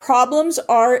problems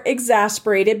are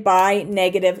exasperated by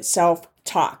negative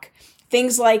self-talk.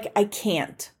 Things like, I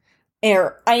can't,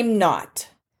 or I'm not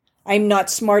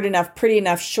smart enough, pretty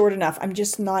enough, short enough, I'm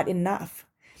just not enough.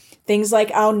 Things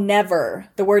like, I'll never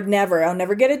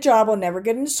get a job, I'll never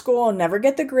get into school, I'll never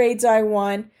get the grades I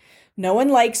want, no one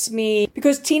likes me.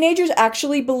 Because teenagers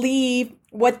actually believe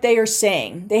what they are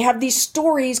saying. They have these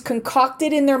stories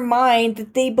concocted in their mind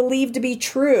that they believe to be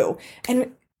true.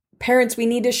 And parents, we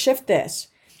need to shift this.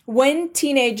 When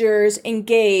teenagers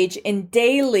engage in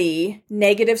daily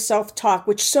negative self-talk,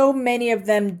 which so many of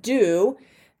them do,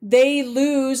 they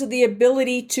lose the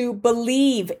ability to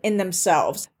believe in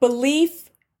themselves. Belief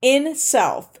in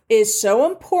self is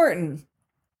so important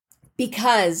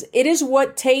because it is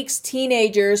what takes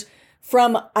teenagers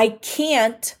from I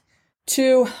can't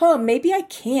to, maybe I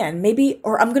can,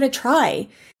 or I'm going to try.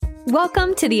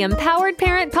 Welcome to the Empowered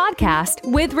Parent Podcast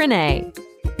with Renee.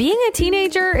 Being a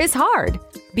teenager is hard.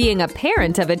 Being a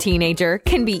parent of a teenager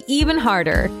can be even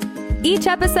harder. Each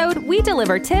episode, we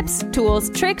deliver tips, tools,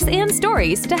 tricks, and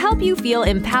stories to help you feel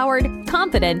empowered,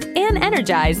 confident, and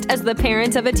energized as the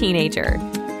parent of a teenager.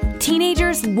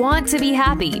 Teenagers want to be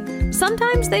happy.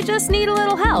 Sometimes they just need a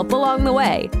little help along the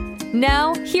way.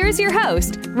 Now, here's your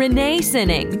host, Renee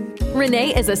Sinning.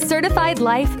 Renee is a certified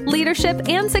life, leadership,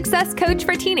 and success coach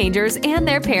for teenagers and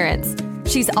their parents.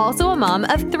 She's also a mom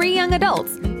of 3 young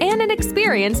adults and an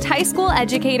experienced high school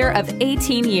educator of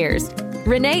 18 years.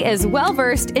 Renee is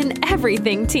well-versed in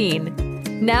everything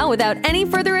teen. Now, without any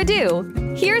further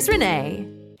ado, here's Renee.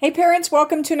 Hey parents,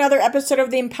 welcome to another episode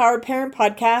of the Empowered Parent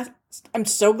Podcast. I'm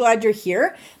so glad you're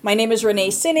here. My name is Renee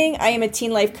Sinning. I am a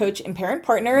teen life coach and parent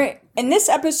partner. In this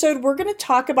episode, we're going to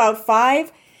talk about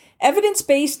 5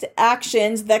 evidence-based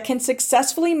actions that can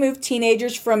successfully move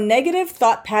teenagers from negative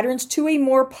thought patterns to a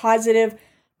more positive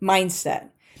mindset.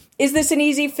 Is this an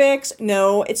easy fix?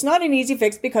 No, it's not an easy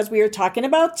fix because we are talking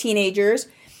about teenagers.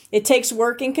 It takes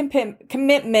work and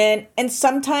commitment and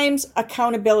sometimes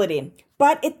accountability,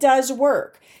 but it does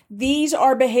work. These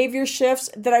are behavior shifts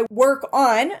that I work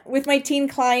on with my teen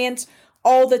clients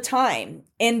all the time,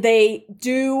 and they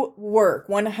do work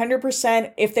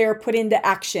 100% if they are put into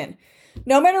action.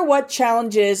 No matter what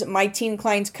challenges my teen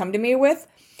clients come to me with,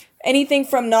 anything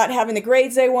from not having the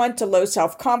grades they want to low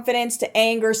self-confidence to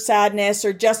anger, sadness,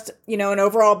 or just, an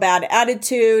overall bad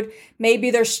attitude.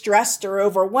 Maybe they're stressed or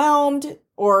overwhelmed,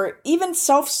 or even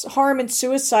self-harm and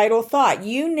suicidal thought.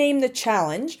 You name the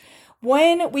challenge.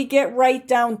 When we get right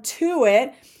down to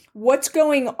it, what's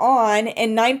going on,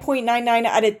 and 9.99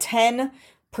 out of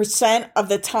 10% of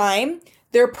the time,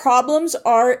 their problems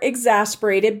are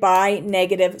exasperated by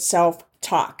negative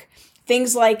self-talk.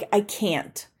 Things like, I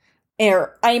can't,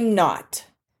 or I'm not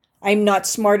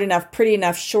smart enough, pretty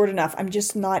enough, short enough, I'm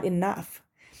just not enough.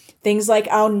 Things like,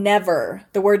 I'll never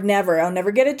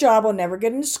get a job, I'll never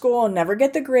get into school, I'll never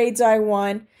get the grades I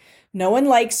want, no one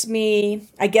likes me,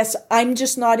 I guess I'm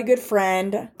just not a good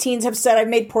friend. Teens have said I've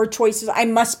made poor choices, I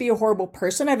must be a horrible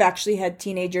person. I've actually had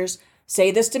teenagers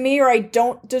say this to me, or I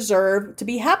don't deserve to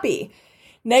be happy.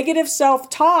 Negative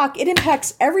self-talk, it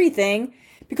impacts everything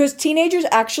because teenagers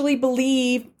actually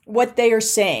believe what they are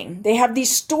saying. They have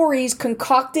these stories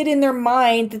concocted in their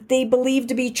mind that they believe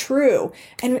to be true.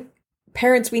 And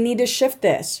parents, we need to shift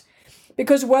this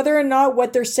because whether or not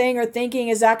what they're saying or thinking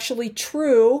is actually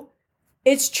true,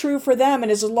 it's true for them.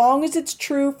 And as long as it's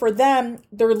true for them,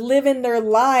 they're living their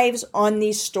lives on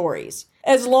these stories.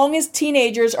 As long as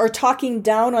teenagers are talking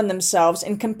down on themselves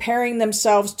and comparing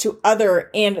themselves to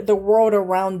other and the world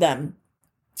around them,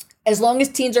 as long as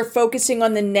teens are focusing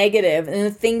on the negative and the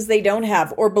things they don't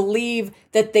have or believe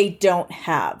that they don't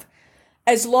have,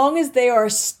 as long as they are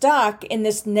stuck in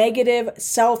this negative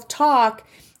self-talk,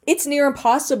 it's near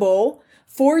impossible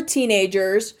for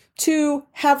teenagers to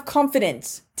have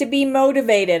confidence, to be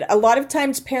motivated. A lot of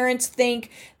times parents think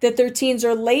that their teens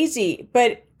are lazy,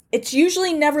 but it's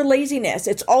usually never laziness.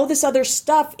 It's all this other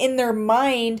stuff in their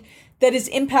mind that is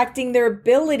impacting their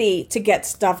ability to get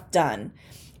stuff done.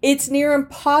 It's near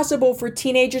impossible for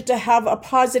teenagers to have a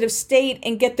positive state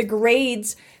and get the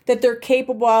grades that they're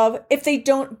capable of if they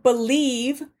don't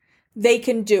believe they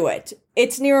can do it.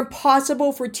 It's near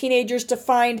impossible for teenagers to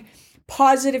find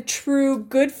positive, true,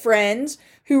 good friends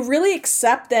who really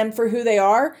accept them for who they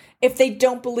are if they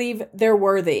don't believe they're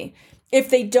worthy, if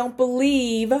they don't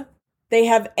believe they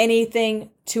have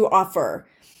anything to offer.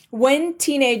 When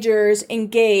teenagers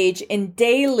engage in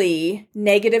daily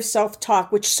negative self-talk,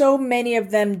 which so many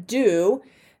of them do,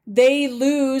 they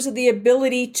lose the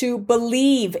ability to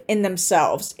believe in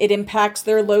themselves. It impacts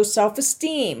their low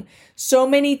self-esteem. So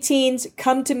many teens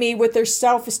come to me with their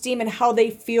self-esteem and how they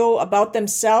feel about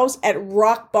themselves at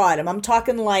rock bottom. I'm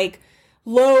talking like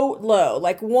low,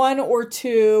 like 1 or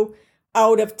 2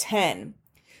 out of 10.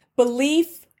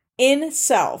 Belief in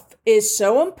self is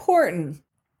so important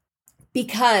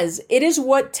because it is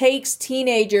what takes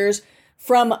teenagers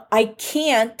from I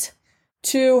can't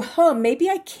to, maybe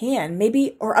I can,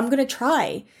 or I'm going to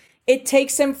try. It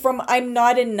takes them from I'm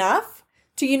not enough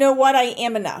to, you know what, I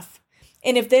am enough.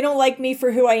 And if they don't like me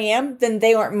for who I am, then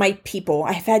they aren't my people.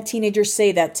 I've had teenagers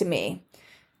say that to me.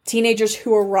 Teenagers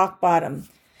who are rock bottom.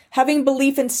 Having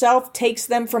belief in self takes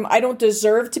them from I don't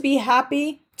deserve to be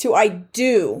happy to I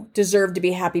do deserve to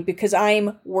be happy because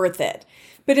I'm worth it.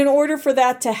 But in order for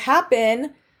that to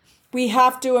happen, we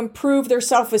have to improve their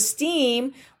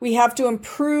self-esteem. We have to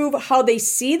improve how they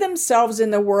see themselves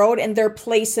in the world and their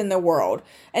place in the world.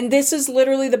 And this is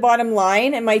literally the bottom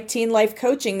line in my teen life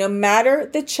coaching, no matter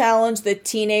the challenge that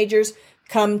teenagers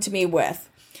come to me with.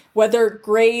 Whether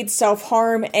grades,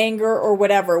 self-harm, anger, or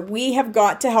whatever, we have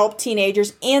got to help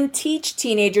teenagers and teach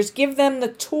teenagers, give them the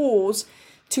tools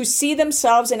to see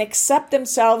themselves and accept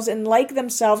themselves and like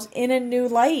themselves in a new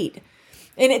light.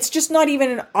 And it's just not even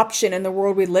an option in the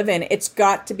world we live in. It's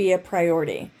got to be a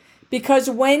priority. Because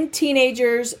when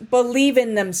teenagers believe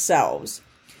in themselves,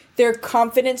 their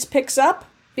confidence picks up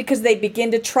because they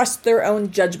begin to trust their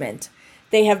own judgment.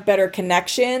 They have better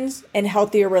connections and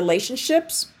healthier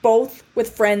relationships, both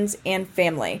with friends and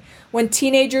family. When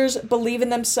teenagers believe in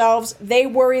themselves, they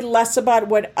worry less about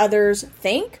what others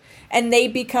think, and they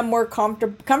become more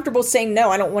comfortable saying, no,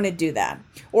 I don't want to do that.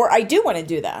 Or I do want to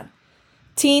do that.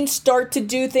 Teens start to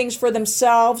do things for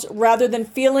themselves rather than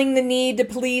feeling the need to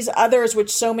please others, which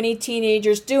so many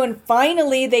teenagers do. And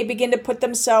finally, they begin to put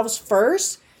themselves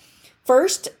first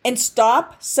and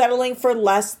stop settling for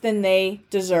less than they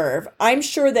deserve. I'm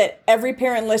sure that every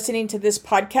parent listening to this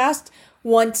podcast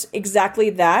wants exactly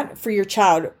that for your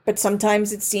child, but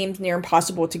sometimes it seems near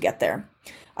impossible to get there.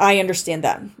 I understand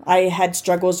that. I had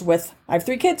struggles I have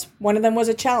 3 kids. One of them was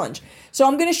a challenge. So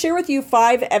I'm going to share with you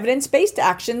 5 evidence-based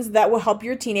actions that will help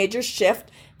your teenagers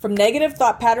shift from negative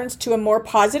thought patterns to a more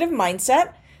positive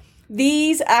mindset.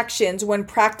 These actions, when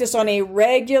practiced on a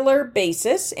regular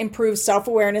basis, improve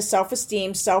self-awareness,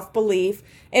 self-esteem, self-belief,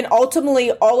 and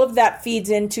ultimately all of that feeds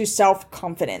into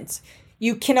self-confidence.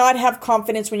 You cannot have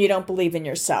confidence when you don't believe in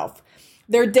yourself.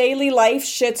 Their daily life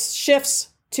shifts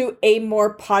to a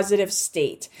more positive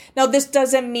state. Now, this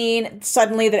doesn't mean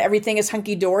suddenly that everything is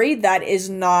hunky-dory. That is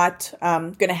not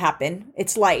going to happen.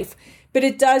 It's life. But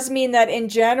it does mean that in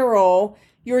general,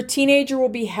 your teenager will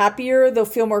be happier, they'll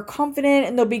feel more confident,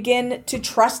 and they'll begin to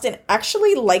trust and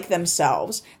actually like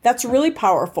themselves. That's really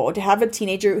powerful to have a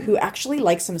teenager who actually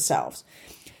likes themselves.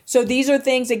 So these are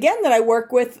things, again, that I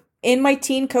work with in my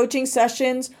teen coaching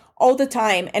sessions all the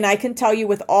time. And I can tell you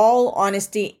with all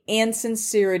honesty and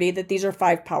sincerity that these are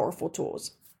 5 powerful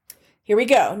tools. Here we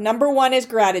go. Number 1 is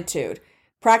gratitude.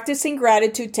 Practicing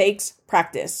gratitude takes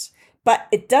practice, but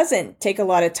it doesn't take a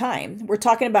lot of time. We're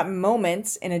talking about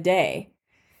moments in a day.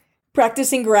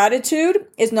 Practicing gratitude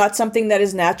is not something that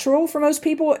is natural for most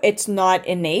people. It's not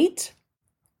innate.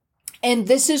 And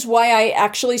this is why I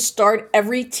actually start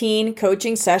every teen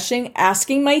coaching session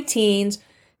asking my teens,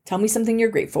 tell me something you're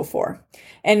grateful for.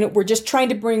 And we're just trying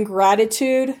to bring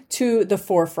gratitude to the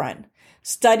forefront.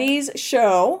 Studies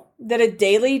show that a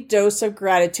daily dose of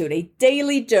gratitude, a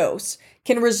daily dose,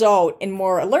 can result in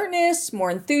more alertness, more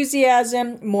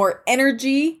enthusiasm, more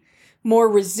energy, more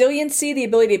resiliency, the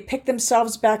ability to pick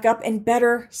themselves back up, and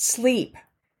better sleep.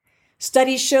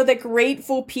 Studies show that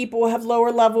grateful people have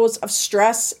lower levels of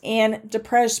stress and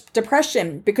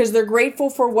depression because they're grateful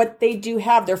for what they do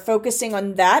have. They're focusing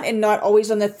on that and not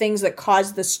always on the things that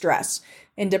cause the stress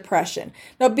and depression.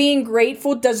 Now, being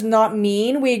grateful does not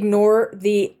mean we ignore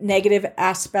the negative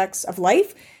aspects of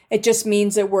life. It just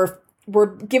means that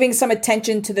we're giving some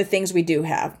attention to the things we do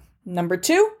have. Number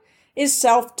 2 is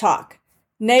self-talk.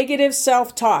 Negative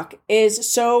self-talk is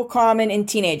so common in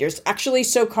teenagers, actually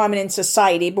so common in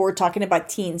society, but we're talking about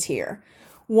teens here.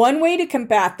 One way to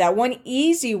combat that, one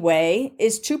easy way,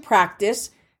 is to practice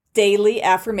daily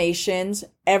affirmations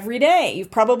every day.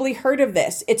 You've probably heard of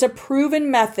this. It's a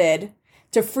proven method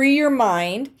to free your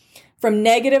mind from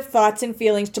negative thoughts and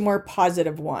feelings to more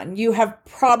positive one. You have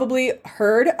probably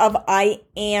heard of I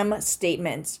am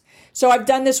statements. So I've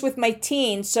done this with my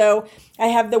teens. So I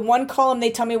have the one column,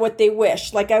 they tell me what they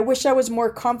wish. Like, I wish I was more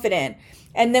confident.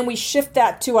 And then we shift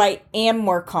that to I am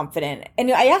more confident.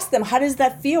 And I ask them, how does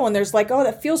that feel? And there's like, oh,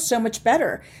 that feels so much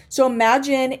better. So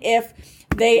imagine if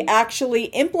they actually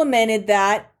implemented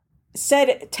that,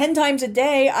 said 10 times a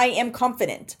day, I am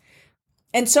confident.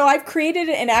 And so I've created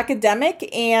an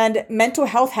academic and mental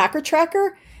health hacker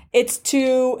tracker. It's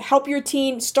to help your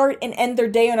teen start and end their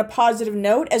day on a positive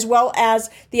note, as well as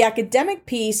the academic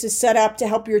piece is set up to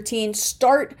help your teen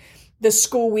start the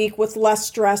school week with less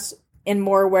stress and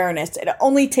more awareness. It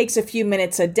only takes a few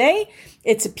minutes a day.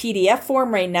 It's a PDF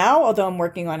form right now, although I'm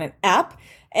working on an app.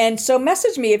 And so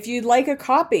message me if you'd like a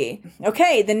copy.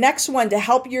 Okay, the next one to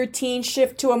help your teen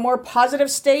shift to a more positive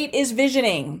state is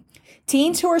visioning.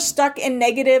 Teens who are stuck in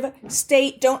negative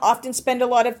state don't often spend a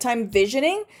lot of time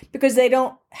visioning because they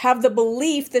don't have the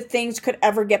belief that things could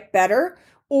ever get better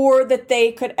or that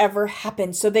they could ever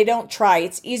happen. So they don't try.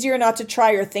 It's easier not to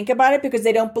try or think about it because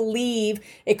they don't believe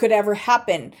it could ever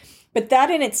happen. But that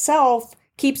in itself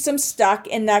keeps them stuck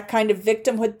in that kind of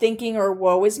victimhood thinking or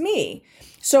woe is me.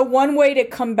 So one way to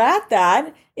combat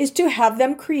that is to have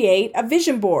them create a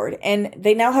vision board. And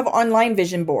they now have online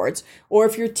vision boards. Or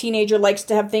if your teenager likes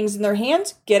to have things in their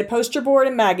hands, get a poster board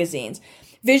and magazines.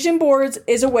 Vision boards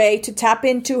is a way to tap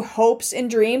into hopes and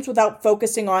dreams without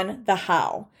focusing on the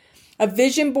how. A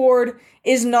vision board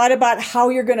is not about how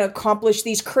you're going to accomplish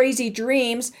these crazy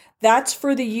dreams. That's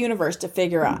for the universe to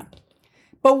figure out.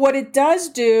 But what it does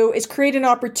do is create an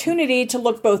opportunity to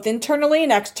look both internally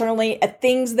and externally at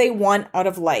things they want out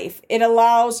of life. It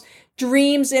allows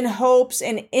dreams and hopes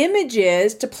and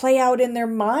images to play out in their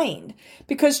mind.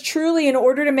 Because truly, in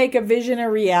order to make a vision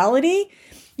a reality,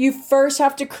 you first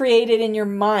have to create it in your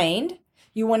mind.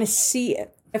 You want to see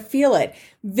it, feel it.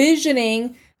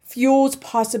 Visioning fuels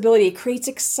possibility. It creates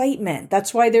excitement.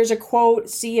 That's why there's a quote,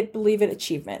 see it, believe it,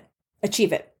 achieve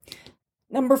it.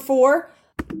 Number four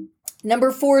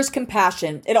is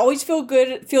compassion. It always feels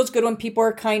good when people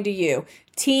are kind to you.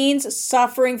 Teens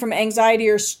suffering from anxiety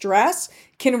or stress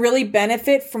can really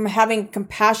benefit from having a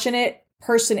compassionate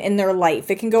person in their life.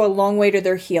 It can go a long way to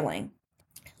their healing.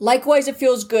 Likewise, it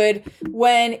feels good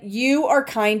when you are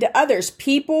kind to others.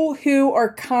 People who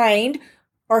are kind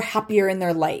are happier in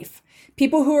their life.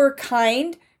 People who are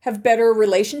kind have better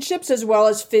relationships as well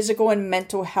as physical and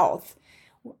mental health.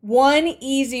 One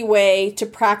easy way to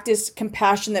practice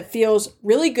compassion that feels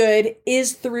really good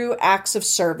is through acts of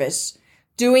service,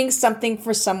 doing something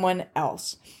for someone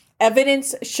else.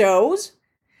 Evidence shows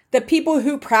that people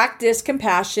who practice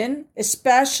compassion,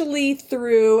 especially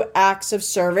through acts of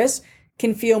service,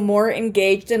 can feel more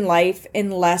engaged in life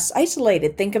and less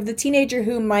isolated. Think of the teenager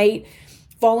who might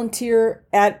volunteer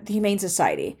at the Humane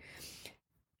Society.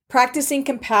 Practicing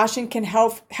compassion can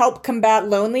help combat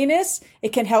loneliness.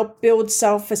 It can help build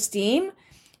self-esteem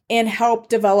and help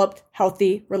develop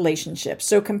healthy relationships.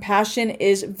 So compassion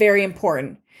is very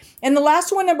important. And the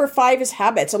last one, number 5, is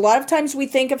habits. A lot of times we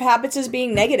think of habits as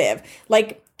being negative,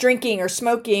 like drinking or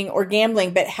smoking or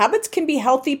gambling, but habits can be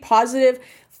healthy, positive,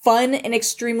 fun, and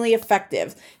extremely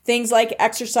effective. Things like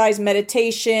exercise,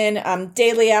 meditation,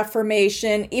 daily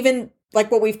affirmation, even like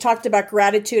what we've talked about,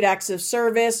 gratitude, acts of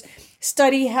service,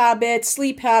 study habits,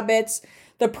 sleep habits.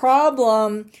 The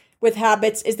problem with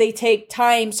habits is they take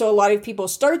time. So a lot of people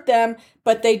start them,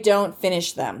 but they don't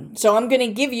finish them. So I'm going to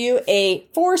give you a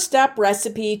 4-step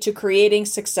recipe to creating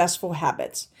successful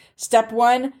habits. Step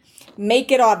 1,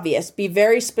 make it obvious. Be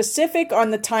very specific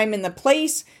on the time and the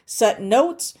place. Set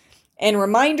notes and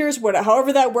reminders,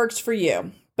 however that works for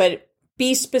you, but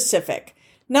be specific.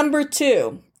 Number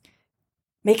 2,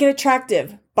 make it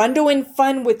attractive. Bundle in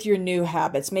fun with your new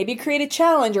habits. Maybe create a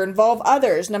challenge or involve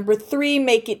others. Number 3,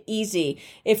 make it easy.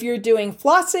 If you're doing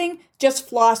flossing, just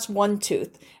floss one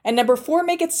tooth. And number 4,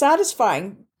 make it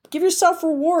satisfying. Give yourself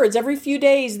rewards every few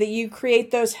days that you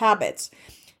create those habits.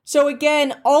 So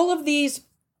again, all of these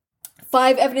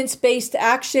 5 evidence-based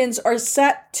actions are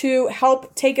set to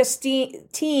help take a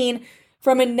teen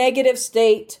from a negative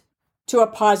state to a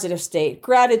positive state.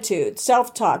 Gratitude,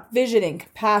 self-talk, visioning,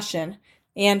 compassion,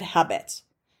 and habits.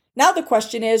 Now the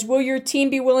question is, will your teen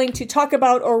be willing to talk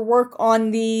about or work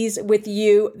on these with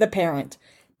you, the parent?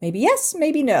 Maybe yes,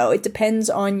 maybe no. It depends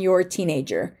on your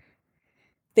teenager.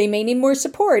 They may need more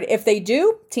support. If they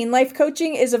do, teen life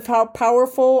coaching is a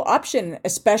powerful option,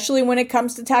 especially when it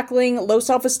comes to tackling low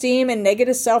self-esteem and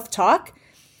negative self-talk,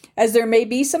 as there may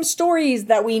be some stories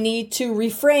that we need to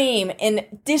reframe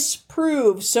and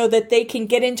disprove so that they can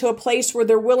get into a place where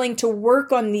they're willing to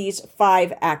work on these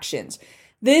 5 actions.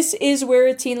 This is where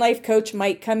a teen life coach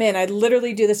might come in. I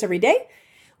literally do this every day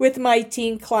with my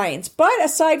teen clients. But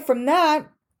aside from that,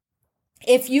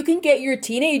 if you can get your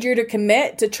teenager to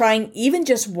commit to trying even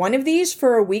just one of these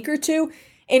for a week or two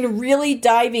and really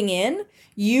diving in,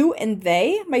 you and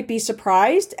they might be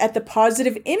surprised at the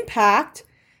positive impact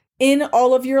in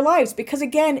all of your lives. Because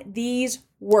again, these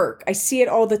work. I see it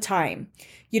all the time.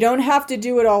 You don't have to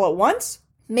do it all at once.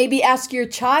 Maybe ask your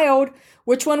child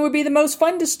which one would be the most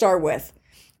fun to start with.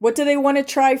 What do they want to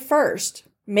try first?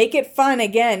 Make it fun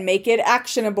again. Make it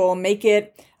actionable. Make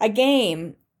it a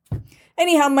game.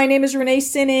 Anyhow, my name is Renee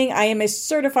Sinning. I am a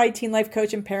certified teen life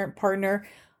coach and parent partner.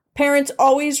 Parents,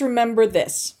 always remember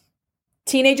this.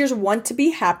 Teenagers want to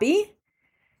be happy.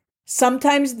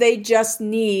 Sometimes they just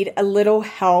need a little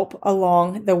help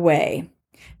along the way.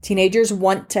 Teenagers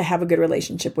want to have a good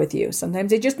relationship with you.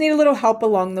 Sometimes they just need a little help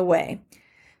along the way.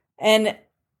 And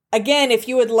again, if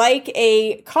you would like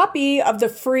a copy of the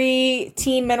free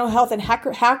teen mental health and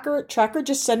hacker tracker,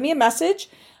 just send me a message.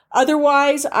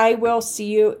 Otherwise, I will see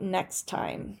you next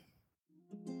time.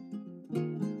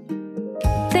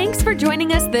 Thanks for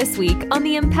joining us this week on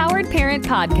the Empowered Parent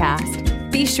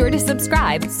Podcast. Be sure to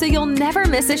subscribe so you'll never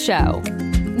miss a show.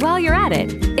 While you're at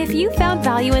it, if you found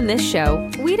value in this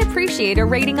show, we'd appreciate a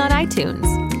rating on iTunes.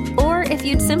 Or if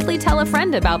you'd simply tell a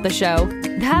friend about the show,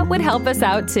 that would help us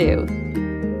out too.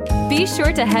 Be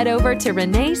sure to head over to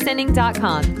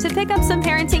reneesinning.com to pick up some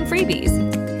parenting freebies.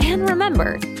 And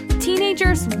remember,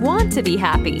 teenagers want to be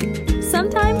happy.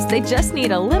 Sometimes they just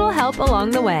need a little help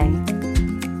along the way.